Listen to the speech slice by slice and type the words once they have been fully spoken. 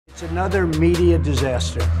It's another media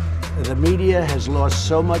disaster. The media has lost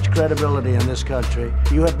so much credibility in this country.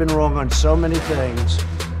 You have been wrong on so many things.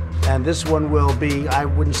 And this one will be, I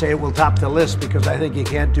wouldn't say it will top the list because I think you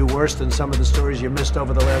can't do worse than some of the stories you missed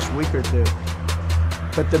over the last week or two.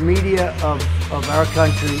 But the media of our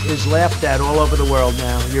country is laughed at all over the world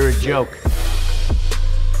now. You're a joke.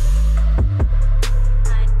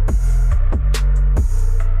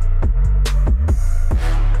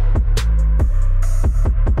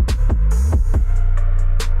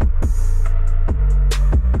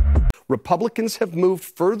 Republicans have moved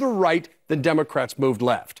further right than Democrats moved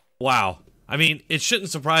left. Wow. I mean, it shouldn't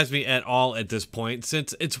surprise me at all at this point,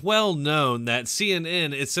 since it's well known that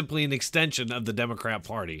CNN is simply an extension of the Democrat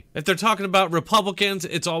Party. If they're talking about Republicans,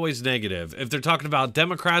 it's always negative. If they're talking about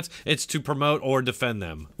Democrats, it's to promote or defend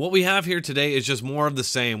them. What we have here today is just more of the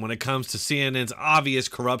same when it comes to CNN's obvious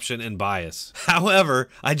corruption and bias. However,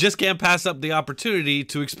 I just can't pass up the opportunity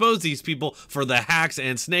to expose these people for the hacks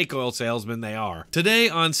and snake oil salesmen they are. Today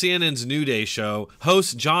on CNN's New Day show,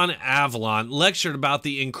 host John Avlon lectured about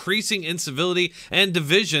the increasing incivility and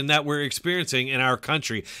division that we're experiencing in our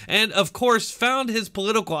country, and of course found his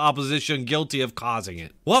political opposition guilty of causing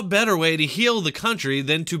it. What better way to heal the country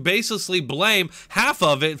than to baselessly blame half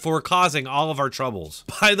of it for causing all of our troubles?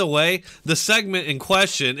 By the way, the segment in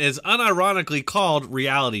question is unironically called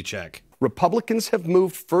Reality Check. Republicans have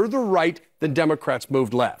moved further right than Democrats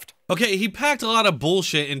moved left. Okay, he packed a lot of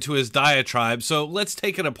bullshit into his diatribe, so let's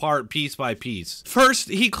take it apart piece by piece. First,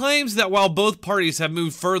 he claims that while both parties have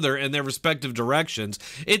moved further in their respective directions,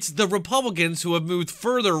 it's the Republicans who have moved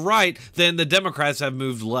further right than the Democrats have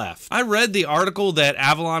moved left. I read the article that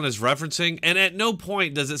Avalon is referencing, and at no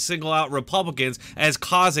point does it single out Republicans as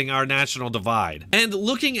causing our national divide. And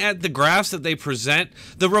looking at the graphs that they present,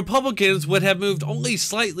 the Republicans would have moved only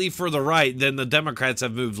slightly further right than the Democrats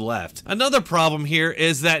have moved left. Another problem here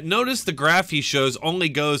is that notice the graph he shows only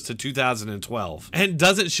goes to 2012 and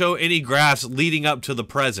doesn't show any graphs leading up to the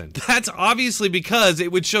present. That's obviously because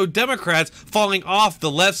it would show Democrats falling off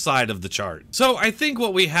the left side of the chart. So I think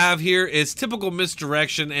what we have here is typical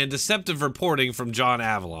misdirection and deceptive reporting from John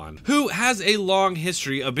Avlon, who has a long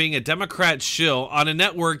history of being a Democrat shill on a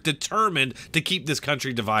network determined to keep this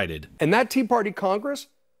country divided. And that Tea Party Congress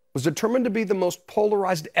was determined to be the most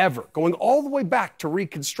polarized ever, going all the way back to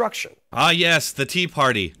Reconstruction. Ah yes, the Tea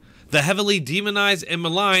Party. The heavily demonized and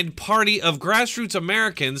maligned party of grassroots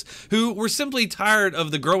Americans who were simply tired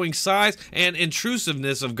of the growing size and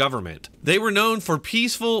intrusiveness of government. They were known for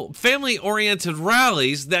peaceful, family-oriented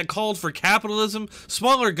rallies that called for capitalism,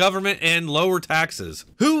 smaller government, and lower taxes.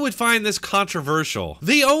 Who would find this controversial?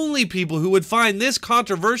 The only people who would find this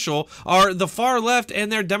controversial are the far left and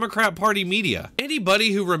their Democrat Party media.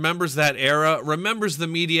 Anybody who remembers that era remembers the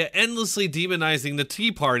media endlessly demonizing the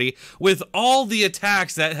Tea Party with all the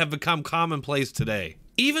attacks that have become commonplace today.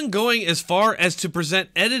 Even going as far as to present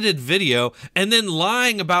edited video and then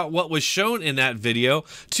lying about what was shown in that video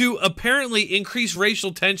to apparently increase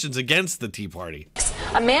racial tensions against the Tea Party.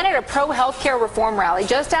 A man at a pro-healthcare reform rally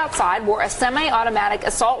just outside wore a semi-automatic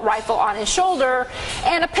assault rifle on his shoulder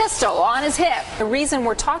and a pistol on his hip. The reason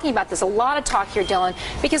we're talking about this, a lot of talk here, Dylan,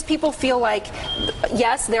 because people feel like,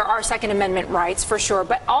 yes, there are Second Amendment rights for sure,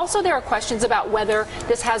 but also there are questions about whether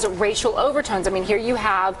this has racial overtones. I mean, here you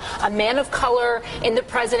have a man of color in the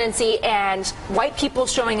presidency and white people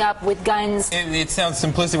showing up with guns. It sounds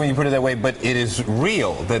simplistic when you put it that way, but it is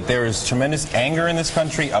real that there is tremendous anger in this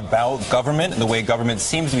country about government, the way government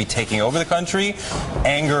seems to be taking over the country,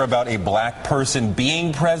 anger about a black person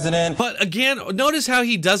being president. But again, notice how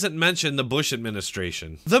he doesn't mention the Bush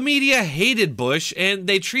administration. The media hated Bush, and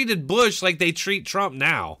they treated Bush like they treat Trump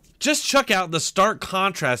now. Just check out the stark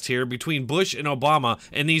contrast here between Bush and Obama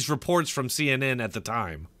in these reports from CNN at the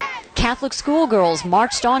time. Catholic schoolgirls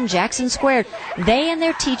marched on Jackson Square. They and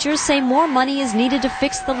their teachers say more money is needed to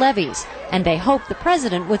fix the levees, and they hope the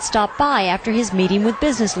president would stop by after his meeting with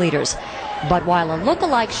business leaders. But while a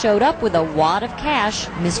lookalike showed up with a wad of cash,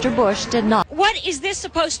 Mr. Bush did not. What is this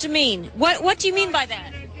supposed to mean? What do you mean by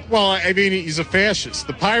that? Well, I mean, he's a fascist.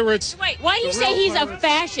 The pirates... Wait, why do you say he's a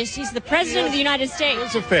fascist? He's the president of the United States.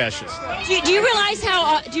 He's a fascist. Do you realize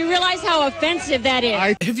how offensive that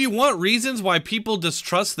is? If you want reasons why people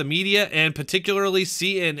distrust the media, and particularly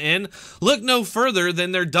CNN, look no further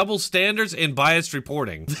than their double standards and biased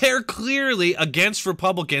reporting. They're clearly against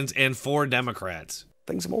Republicans and for Democrats.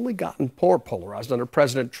 things have only gotten more polarized under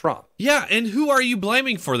President Trump. Yeah, and who are you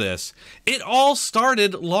blaming for this? It all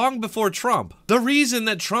started long before Trump. The reason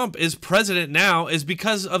that Trump is president now is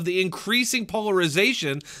because of the increasing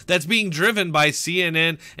polarization that's being driven by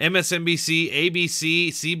CNN, MSNBC, ABC,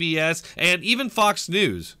 CBS, and even Fox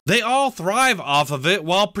News. They all thrive off of it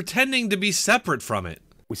while pretending to be separate from it.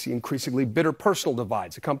 We see increasingly bitter personal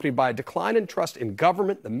divides accompanied by a decline in trust in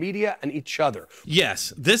government, the media, and each other.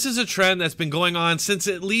 Yes, this is a trend that's been going on since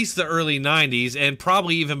at least the early 90s and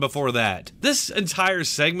probably even before that. This entire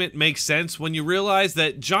segment makes sense when you realize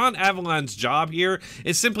that John Avlon's job here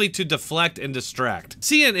is simply to deflect and distract.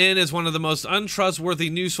 CNN is one of the most untrustworthy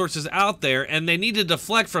news sources out there, and they need to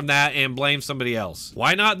deflect from that and blame somebody else.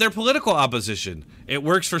 Why not their political opposition? It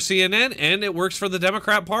works for CNN and it works for the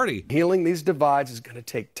Democrat Party. Healing these divides is going to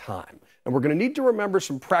take time, and we're going to need to remember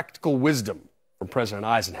some practical wisdom from President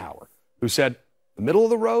Eisenhower, who said, the middle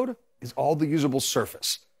of the road is all the usable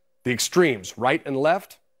surface. The extremes, right and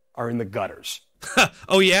left, are in the gutters.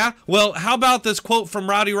 Oh yeah? Well, how about this quote from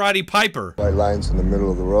Rowdy Roddy Piper? White lines in the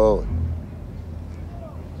middle of the road.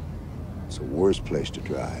 It's the worst place to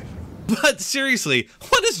drive. But seriously,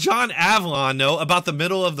 what does John Avlon know about the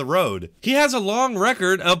middle of the road? He has a long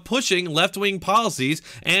record of pushing left-wing policies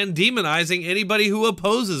and demonizing anybody who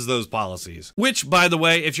opposes those policies. Which, by the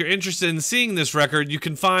way, if you're interested in seeing this record, you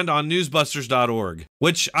can find on newsbusters.org,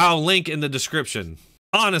 which I'll link in the description.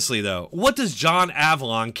 Honestly though, what does John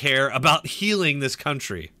Avlon care about healing this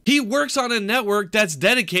country? He works on a network that's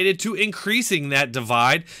dedicated to increasing that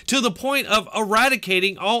divide to the point of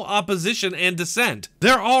eradicating all opposition and dissent.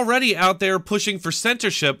 They're already out there pushing for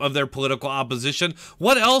censorship of their political opposition.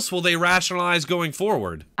 What else will they rationalize going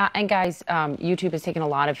forward? And guys, YouTube has taken a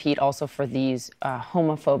lot of heat also for these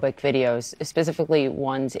homophobic videos, specifically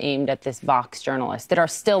ones aimed at this Vox journalist that are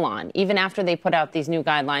still on, even after they put out these new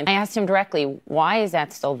guidelines. I asked him directly, why is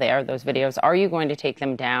that still there, those videos? Are you going to take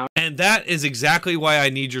them down? And that is exactly why I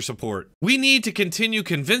need your support. We need to continue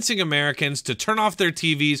convincing Americans to turn off their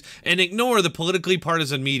TVs and ignore the politically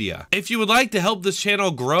partisan media. If you would like to help this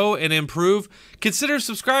channel grow and improve, consider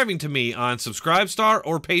subscribing to me on Subscribestar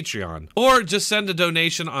or Patreon, or just send a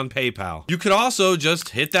donation on PayPal. You could also just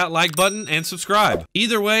hit that like button and subscribe.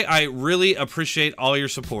 Either way, I really appreciate all your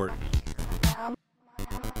support.